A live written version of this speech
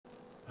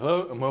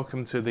Hello and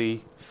welcome to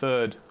the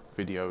third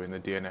video in the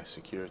DNS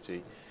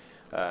security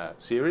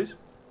series.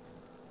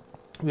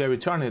 We're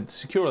trying to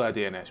secure our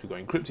DNS. We've got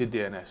encrypted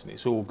DNS and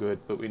it's all good,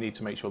 but we need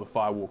to make sure the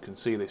firewall can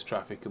see this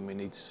traffic and we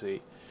need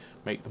to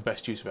make the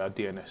best use of our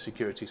DNS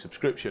security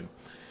subscription.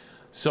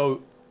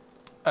 So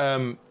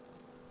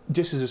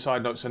just as a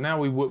side note, so now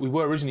we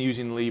were originally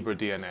using Libre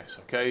DNS,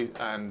 okay,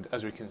 and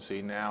as we can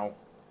see now,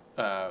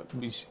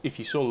 if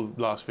you saw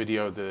the last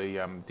video, the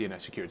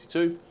DNS Security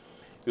 2,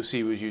 you'll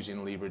see we was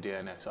using Libre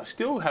DNS. I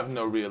still have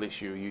no real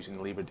issue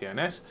using Libre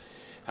DNS.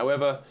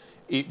 However,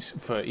 it's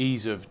for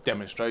ease of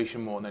demonstration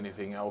more than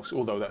anything else,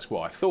 although that's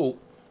what I thought.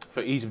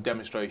 For ease of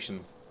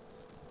demonstration,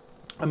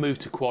 I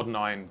moved to Quad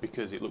 9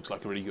 because it looks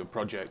like a really good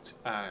project,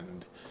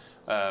 and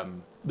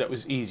that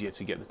was easier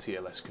to get the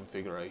TLS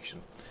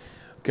configuration.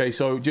 Okay,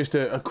 so just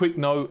a quick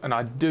note, and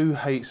I do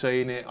hate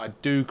saying it, I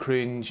do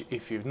cringe.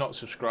 If you've not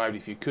subscribed,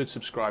 if you could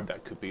subscribe,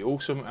 that could be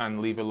awesome,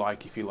 and leave a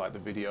like if you like the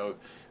video,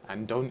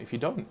 and don't if you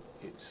don't.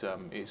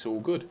 It's all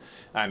good,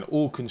 and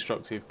all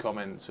constructive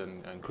comments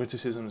and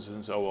criticisms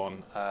and so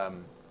on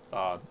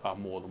are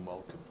more than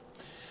welcome.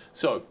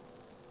 So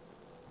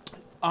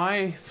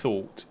I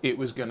thought it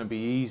was going to be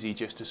easy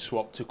just to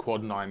swap to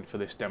Quad 9 for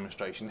this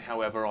demonstration.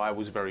 However, I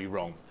was very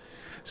wrong.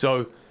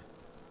 So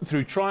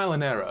through trial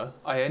and error,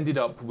 I ended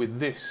up with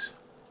this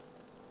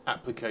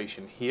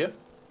application here.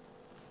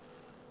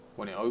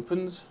 When it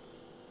opens,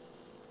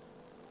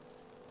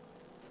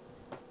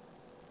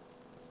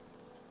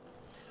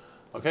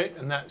 okay,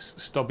 and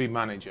that's Stubby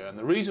Manager. And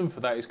the reason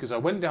for that is because I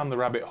went down the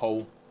rabbit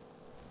hole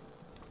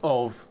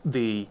of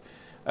the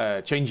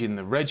changing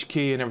the reg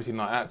key and everything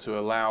like that to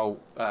allow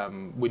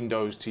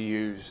Windows to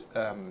use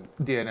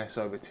DNS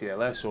over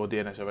TLS or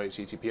DNS over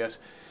HTTPS.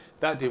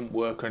 That didn't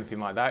work or anything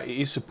like that. It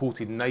is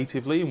supported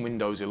natively in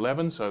Windows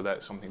 11, so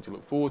that's something to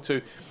look forward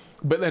to.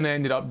 But then I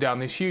ended up down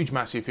this huge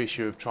massive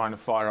issue of trying to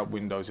fire up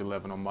Windows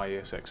 11 on my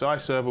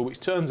ESXi server, which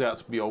turns out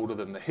to be older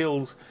than the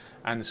hills,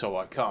 and so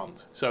I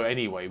can't. So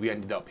anyway, we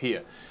ended up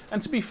here.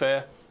 And to be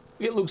fair,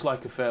 it looks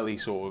like a fairly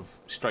sort of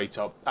straight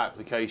up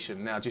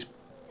application. Now, just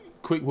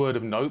quick word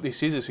of note,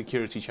 this is a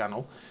security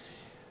channel.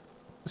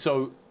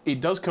 So it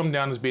does come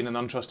down as being an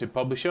untrusted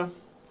publisher.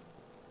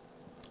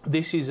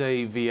 This is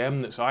a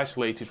VM that's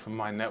isolated from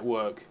my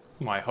network,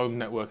 my home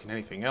network, and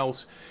anything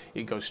else.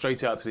 It goes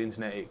straight out to the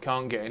internet, it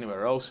can't get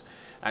anywhere else.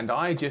 And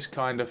I just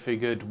kind of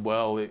figured,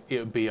 well,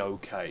 it'll be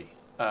okay.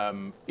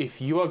 If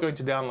you are going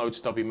to download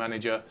Stubby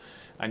Manager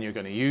and you're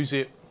going to use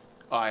it,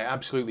 I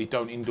absolutely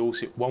don't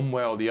endorse it one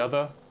way or the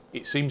other.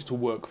 It seems to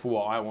work for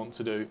what I want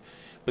to do,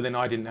 but then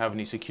I didn't have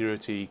any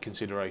security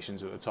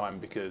considerations at the time,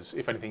 because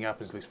if anything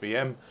happens to this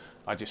VM,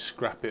 I just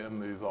scrap it and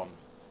move on.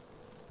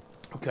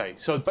 Okay,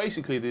 so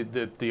basically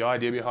the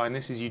idea behind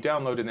this is you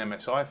download an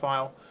MSI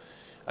file,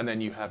 and then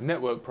you have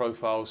network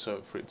profiles,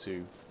 so for it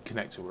to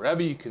connect to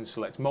wherever, you can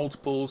select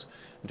multiples,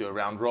 do a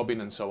round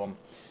robin and so on,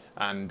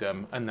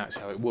 and that's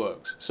how it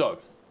works. So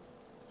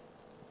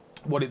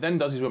what it then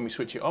does is when we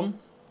switch it on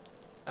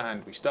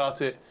and we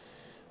start it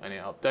and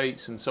it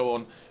updates and so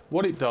on,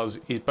 what it does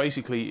is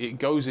basically it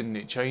goes in and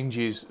it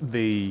changes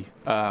the,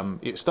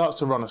 it starts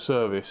to run a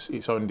service,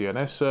 its own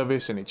DNS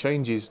service, and it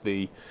changes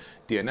the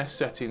DNS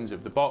settings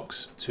of the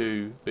box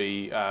to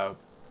be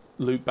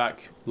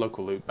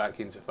local loopback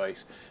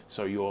interface.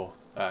 So your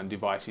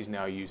device is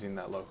now using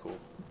that local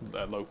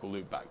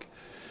loopback.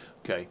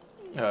 Okay,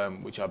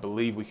 which I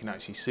believe we can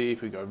actually see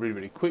if we go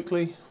really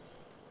quickly.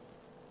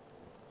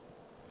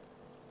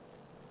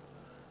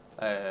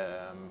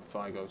 If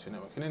I go to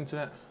network and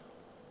internet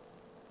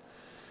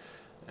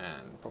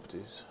and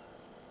properties,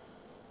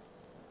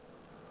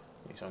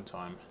 its own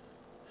time,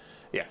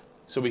 yeah.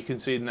 So we can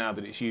see now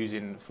that it's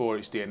using, for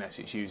its DNS,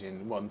 it's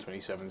using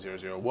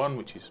 127.0.0.1,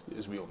 which is,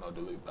 as we all know,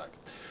 the loopback.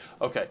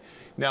 Okay,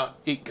 now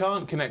it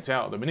can't connect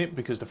out at the minute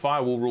because the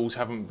firewall rules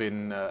haven't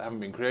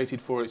been created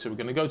for it. So we're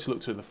going to go to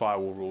look to the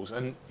firewall rules,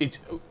 and it's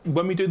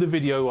when we do the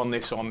video on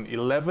this on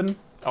 11,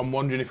 I'm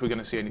wondering if we're going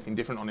to see anything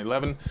different on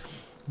 11.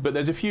 But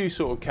there's a few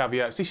sort of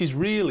caveats. This is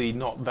really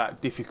not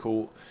that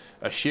difficult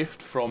a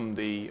shift from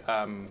the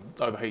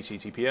over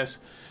HTTPS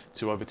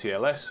to over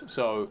TLS.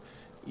 So.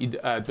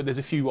 But there's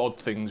a few odd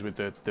things with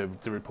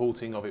the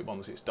reporting of it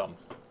once it's done.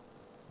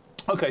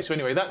 Okay, so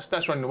anyway,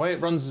 that's running away.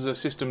 It runs as a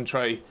system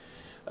tray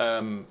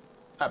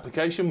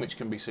application, which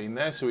can be seen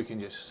there. So we can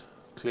just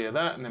clear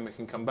that, and then we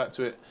can come back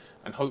to it,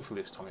 and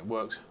hopefully this time it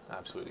works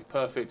absolutely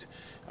perfect.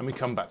 And we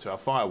come back to our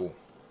firewall.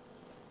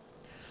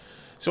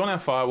 So on our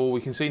firewall,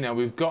 we can see now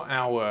we've got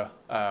our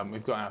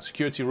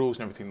security rules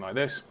and everything like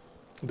this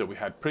that we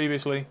had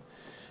previously,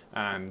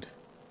 and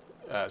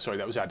sorry,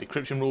 that was our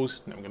decryption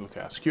rules. Now we're going to look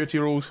at our security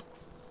rules.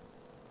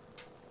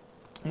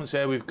 Once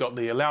there, we've got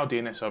the allow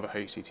DNS over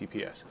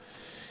HTTPS.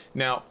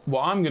 Now,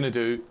 what I'm going to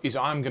do is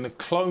I'm going to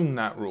clone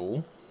that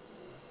rule,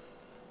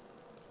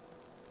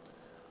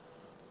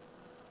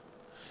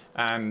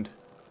 and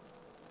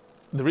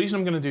the reason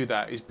I'm going to do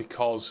that is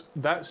because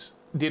that's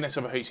DNS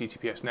over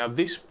HTTPS. Now,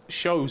 this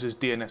shows as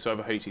DNS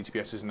over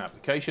HTTPS as an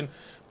application,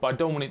 but I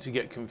don't want it to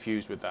get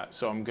confused with that.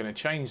 So I'm going to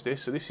change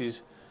this. So this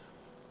is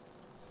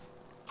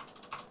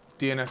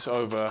DNS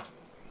over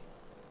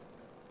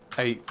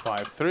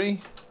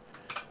 853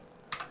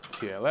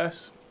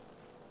 TLS.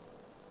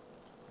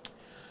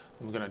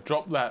 I'm going to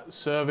drop that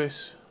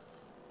service.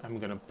 I'm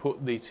going to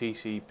put the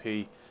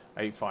TCP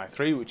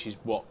 853, which is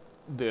what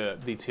the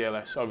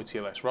TLS over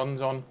TLS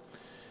runs on,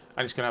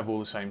 and it's going to have all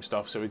the same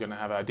stuff. So we're going to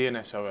have our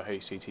DNS over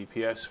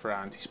HTTPS for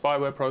our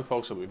anti-spyware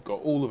profile. So we've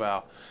got all of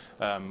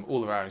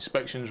our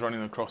inspections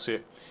running across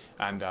it,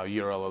 and our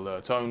URL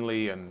alerts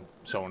only, and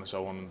so on and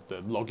so on, the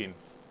login,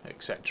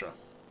 etc.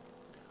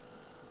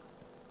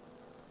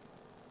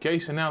 Okay,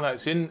 so now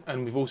that's in,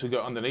 and we've also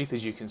got underneath,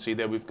 as you can see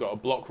there, we've got a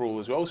block rule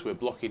as well, so we're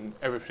blocking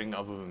everything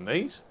other than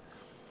these.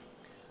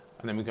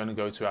 And then we're going to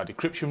go to our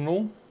decryption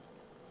rule.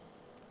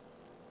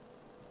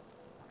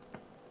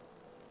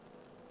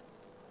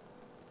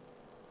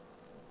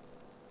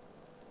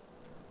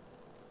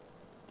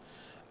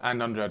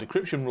 And under our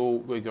decryption rule,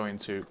 we're going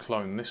to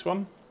clone this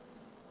one,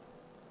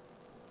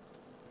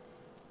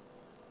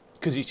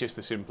 because it's just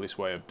the simplest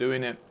way of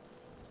doing it.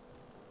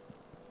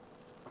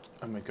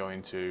 And we're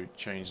going to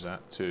change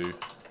that to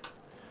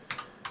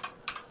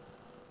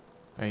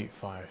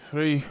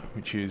 853,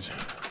 which is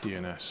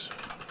DNS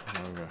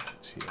over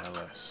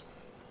TLS.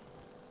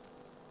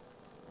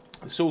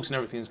 The source and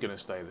everything is going to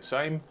stay the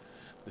same.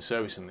 The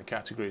service and the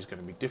category is going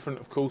to be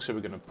different, of course. So we're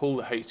going to pull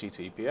the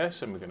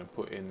HTTPS and we're going to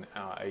put in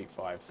our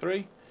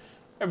 853.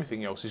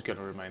 Everything else is going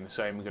to remain the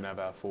same. We're going to have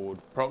our forward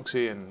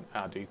proxy and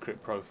our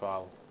decrypt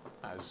profile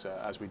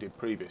as we did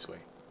previously.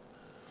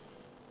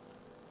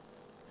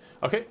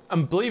 Okay,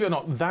 and believe it or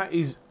not, that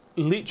is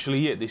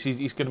literally it. This is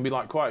it's going to be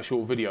like quite a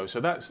short video. So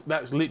that's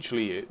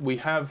literally it.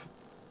 We've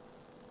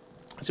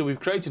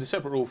created a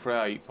separate rule for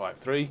our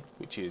 853,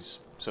 which is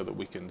so that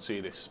we can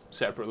see this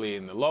separately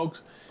in the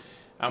logs,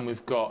 and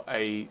we've got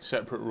a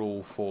separate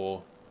rule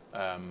for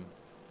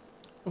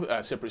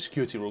a separate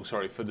security rule,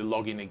 sorry, for the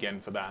login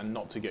again for that, and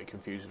not to get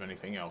confused with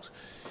anything else.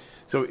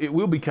 So it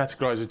will be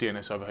categorized as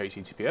DNS over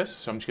HTTPS.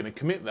 So I'm just going to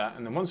commit that,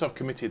 and then once I've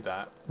committed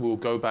that, we'll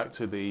go back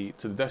to the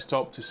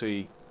desktop to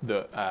see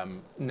that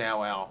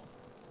now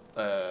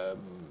our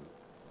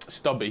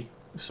Stubby,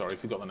 sorry,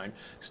 forgot the name,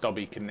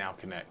 Stubby can now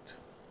connect.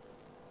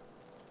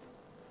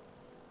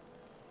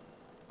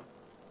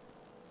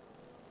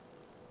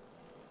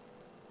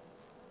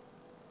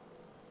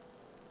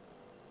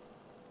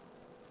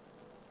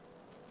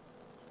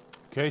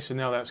 Okay, so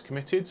now that's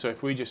committed. So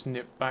if we just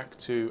nip back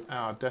to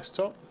our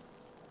desktop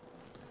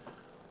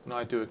and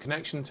I do a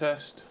connection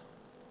test,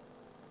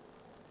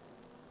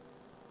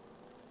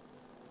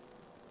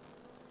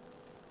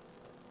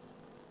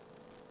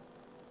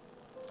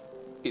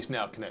 it's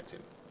now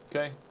connecting.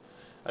 Okay,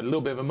 a little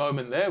bit of a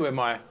moment there where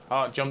my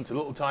heart jumped a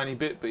little tiny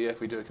bit, but yeah,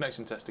 if we do a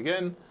connection test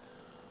again,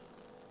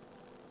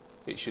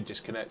 it should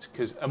just connect.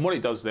 And what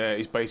it does there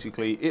is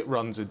basically it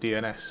runs a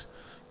DNS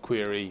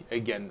query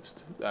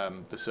against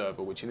the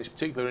server, which in this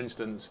particular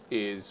instance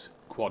is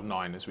Quad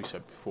 9, as we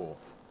said before.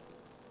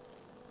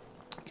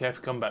 Okay, if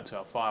we come back to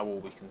our firewall,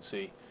 we can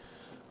see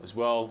as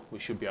well, we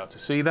should be able to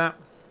see that.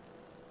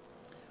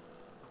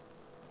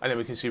 And then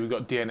we can see we've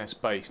got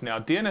DNS base. Now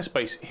DNS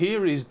base,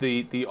 here is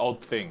the odd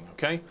thing,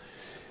 okay?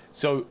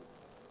 So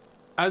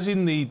as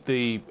in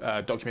the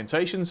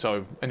documentation,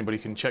 so anybody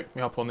can check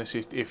me up on this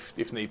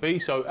if need be.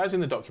 So as in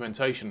the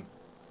documentation,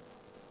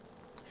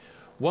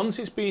 once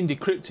it's being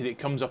decrypted, it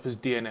comes up as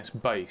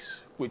DNS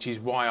base, which is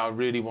why I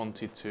really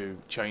wanted to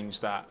change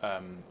that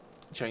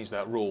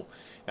rule.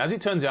 Now, as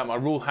it turns out, my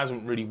rule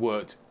hasn't really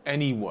worked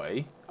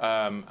anyway,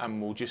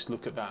 and we'll just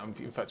look at that.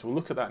 In fact, we'll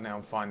look at that now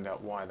and find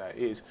out why that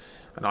is.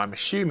 And I'm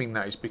assuming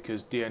that is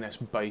because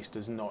DNS base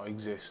does not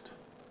exist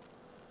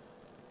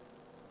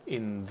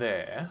in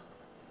there.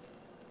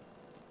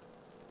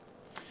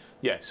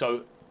 Yeah,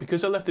 so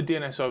because I left the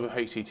DNS over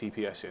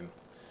HTTPS in,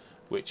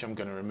 which I'm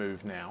going to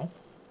remove now.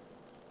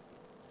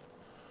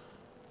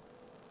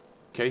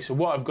 Okay, so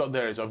what I've got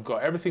there is I've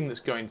got everything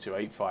that's going to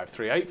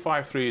 853.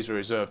 853 is a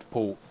reserved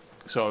port,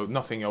 so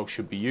nothing else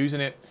should be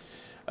using it.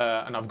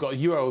 And I've got a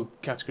URL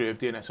category of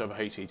DNS over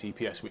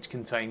HTTPS, which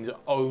contains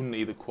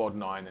only the Quad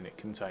 9, and it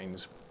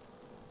contains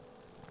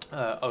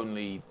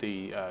only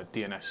the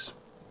DNS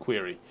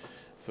query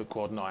for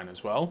Quad 9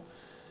 as well.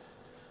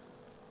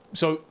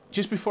 So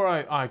just before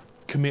I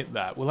commit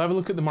that, we'll have a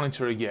look at the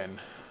monitor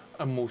again,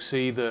 and we'll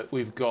see that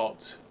we've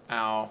got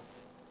our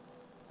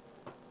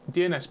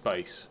DNS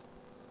base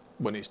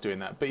when it's doing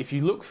that. But if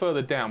you look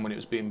further down, when it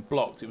was being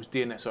blocked, it was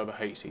DNS over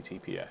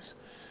HTTPS.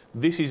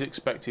 This is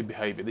expected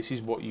behavior. This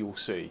is what you'll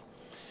see.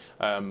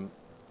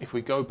 If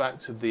we go back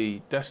to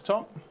the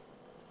desktop,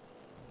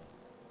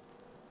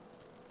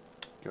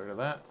 get rid of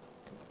that,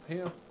 come up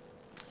here.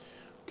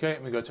 Okay,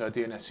 and we go to our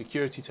DNS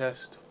security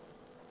test.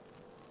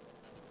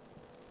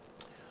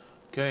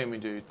 Okay, and we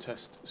do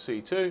test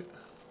C2.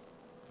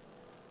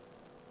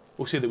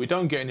 We'll see that we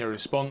don't get any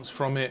response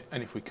from it,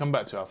 and if we come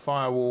back to our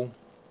firewall,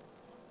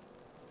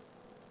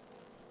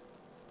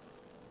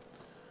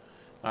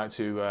 I had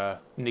to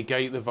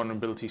negate the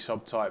vulnerability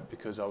subtype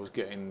because I was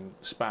getting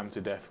spammed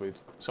to death with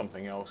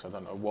something else. I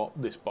don't know what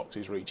this box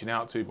is reaching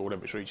out to, but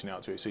whatever it's reaching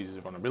out to, it sees as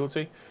a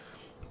vulnerability.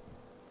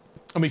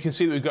 And we can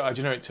see that we've got our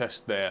generic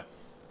test there.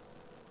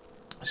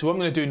 So what I'm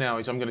going to do now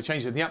is I'm going to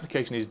change it. The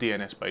application is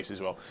DNS based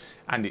as well,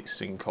 and it's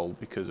sinkhole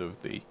because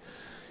of the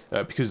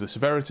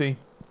severity,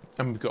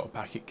 and we've got a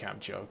packet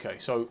capture. Okay,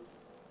 so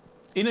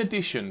in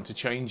addition to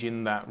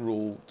changing that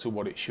rule to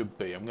what it should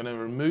be, I'm going to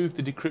remove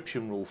the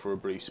decryption rule for a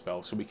brief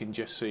spell so we can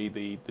just see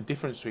the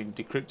difference between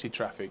decrypted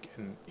traffic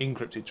and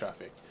encrypted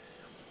traffic.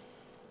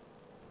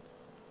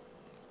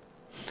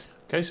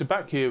 Okay, so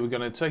back here we're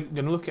going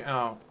to look at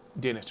our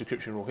DNS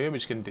decryption rule here. We're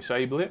just going to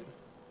disable it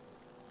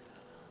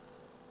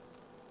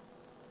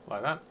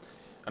like that,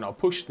 and I'll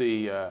push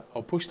the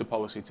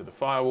policy to the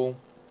firewall.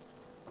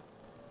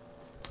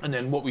 And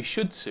then what we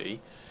should see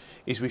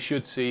is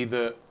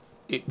that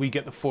we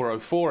get the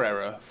 404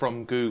 error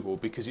from Google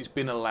because it's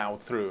been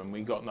allowed through and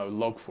we got no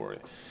log for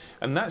it.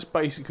 And that's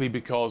basically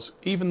because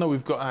even though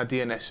we've got our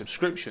DNS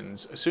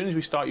subscriptions, as soon as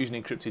we start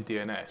using encrypted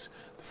DNS,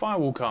 the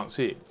firewall can't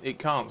see it. It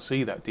can't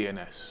see that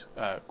DNS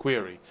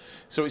query.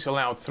 So it's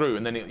allowed through,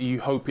 and then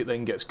you hope it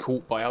then gets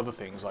caught by other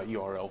things like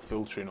URL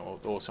filtering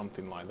or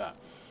something like that.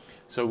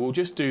 So we'll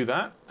just do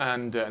that,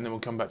 and then we'll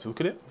come back to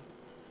look at it.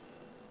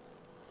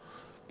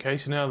 Okay,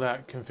 so now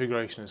that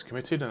configuration is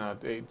committed,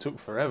 and it took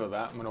forever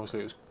that. I mean, obviously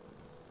it was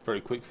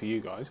very quick for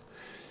you guys.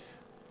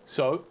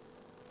 So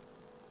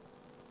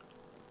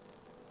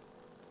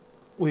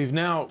we've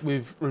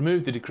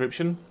removed the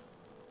decryption.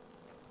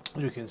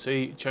 As you can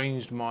see,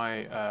 changed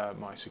my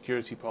my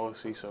security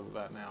policy so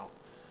that now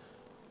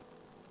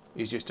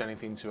is just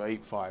anything to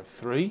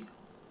 853.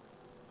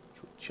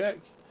 Check.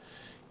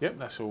 Yep,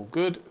 that's all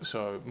good.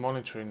 So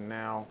monitoring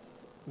now,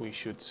 we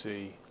should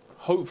see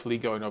hopefully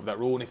going over that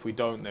rule, and if we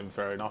don't, then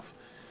fair enough.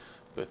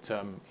 But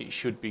it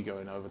should be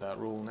going over that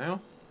rule now.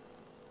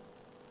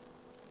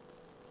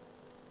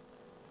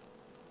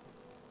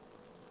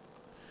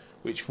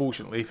 Which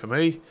fortunately for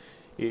me,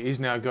 it is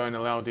now going to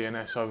allow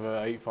DNS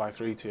over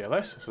 853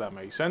 TLS, so that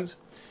makes sense.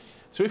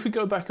 So if we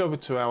go back over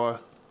to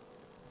our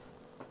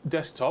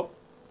desktop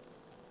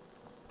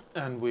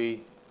and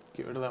we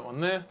get rid of that one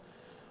there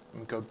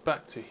and go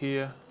back to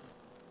here,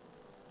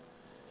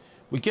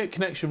 we get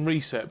connection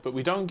reset, but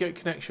we don't get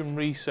connection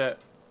reset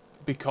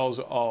because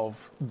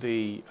of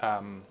the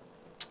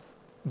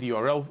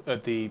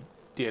URL, the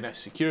DNS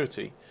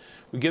security.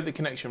 We get the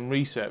connection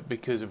reset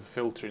because of a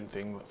filtering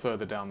thing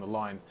further down the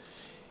line.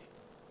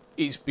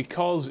 It's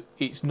because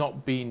it's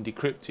not being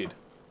decrypted.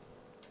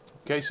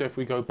 Okay, so if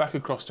we go back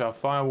across to our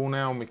firewall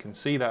now, and we can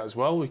see that as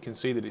well, we can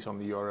see that it's on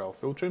the URL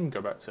filtering.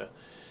 Go back to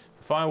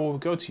the firewall,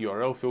 go to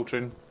URL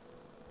filtering,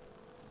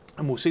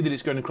 and we'll see that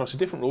it's going across a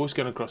different rule. It's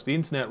going across the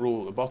internet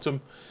rule at the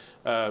bottom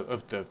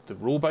of the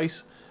rule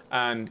base,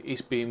 and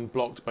it's being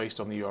blocked based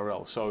on the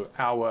URL. So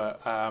our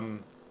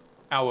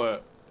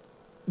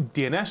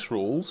DNS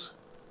rules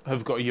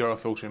have got a URL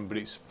filtering, but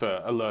it's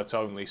for alerts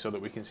only, so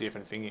that we can see if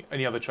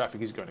any other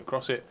traffic is going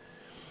across it.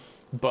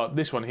 But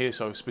this one here,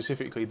 so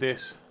specifically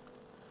this,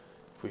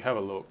 if we have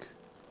a look,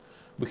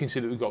 we can see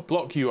that we've got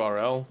block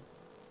URL,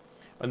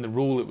 and the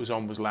rule it was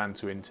on was LAN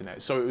to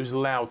internet, so it was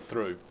allowed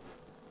through.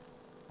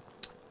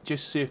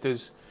 Just see if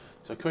there's,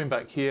 so coming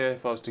back here,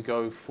 if I was to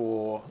go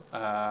for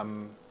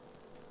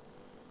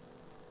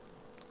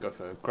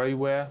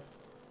grayware,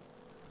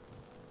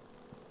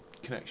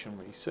 connection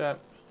reset,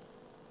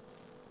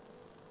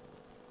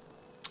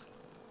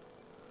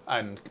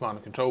 and command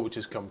and control, which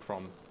has come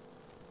from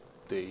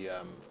the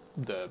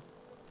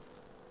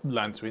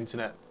LAN to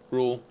internet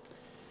rule.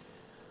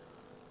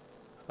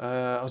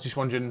 I was just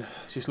wondering,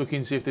 just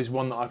looking to see if there's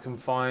one that I can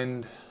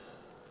find.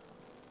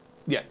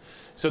 Yeah,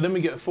 so then we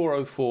get a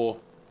 404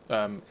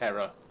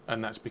 error,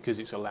 and that's because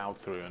it's allowed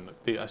through, and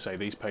I say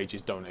these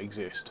pages don't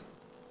exist.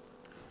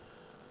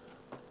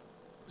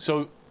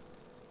 So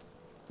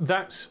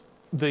that's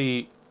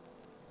the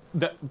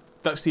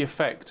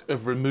effect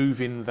of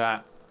removing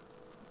that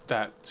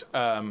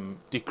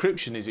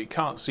decryption, is it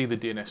can't see the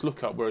DNS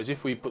lookup, whereas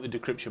if we put the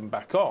decryption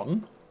back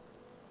on,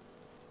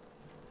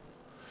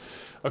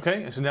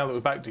 okay, so now that we're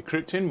back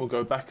decrypting, we'll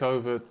go back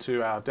over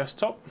to our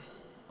desktop.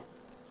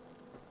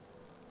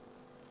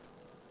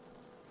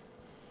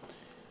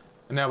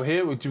 And now we're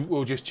here,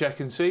 we'll just check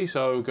and see.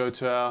 So go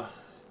to our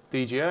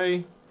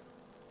DGA,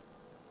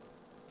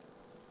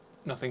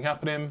 nothing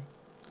happening.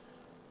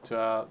 To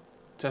our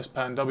test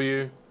pan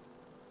W,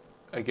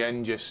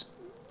 again just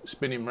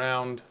spinning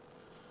round.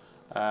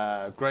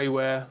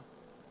 Grayware,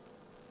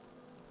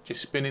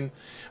 just spinning,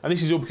 and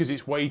this is all because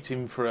it's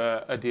waiting for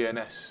a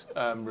DNS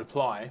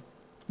reply,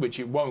 which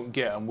it won't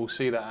get, and we'll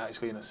see that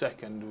actually in a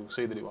second. We'll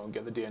see that it won't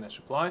get the DNS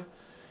reply.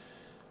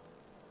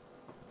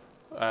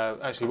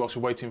 Actually, whilst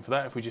we're waiting for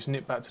that, if we just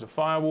nip back to the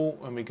firewall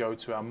and we go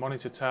to our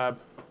monitor tab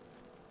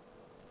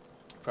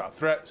for our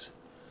threats,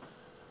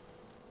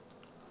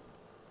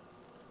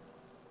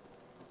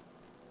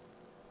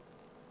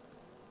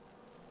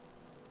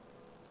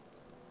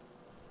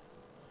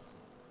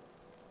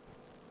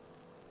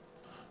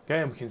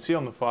 okay, and we can see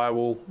on the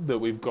firewall that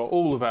we've got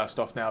all of our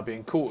stuff now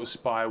being caught as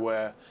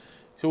spyware.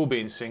 It's all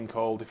being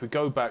sinkholed. If we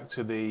go back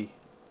to the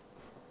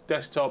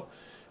desktop,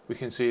 we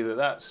can see that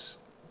that's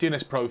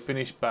DNS Pro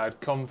finished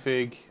bad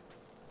config,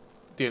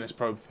 DNS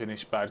probe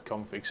finish bad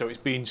config. So it's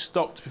being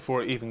stopped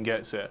before it even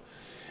gets it.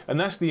 And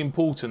that's the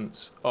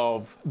importance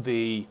of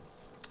the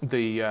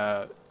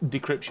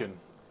decryption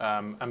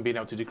and being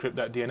able to decrypt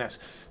that DNS.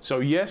 So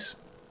yes,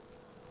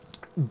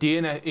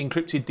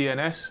 encrypted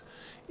DNS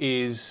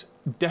is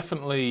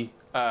definitely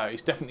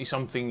it's definitely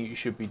something you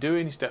should be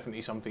doing. It's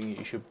definitely something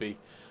you should be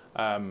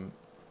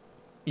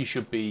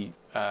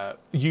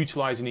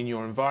utilizing in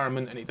your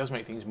environment, and it does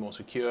make things more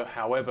secure.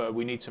 However,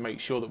 we need to make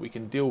sure that we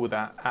can deal with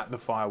that at the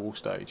firewall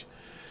stage.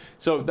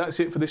 So that's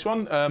it for this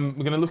one.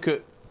 We're going to look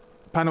at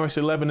PanOS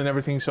 11 and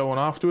everything so on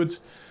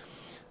afterwards.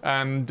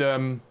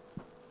 And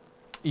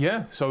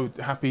yeah, so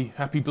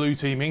happy blue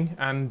teaming,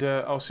 and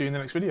I'll see you in the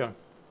next video.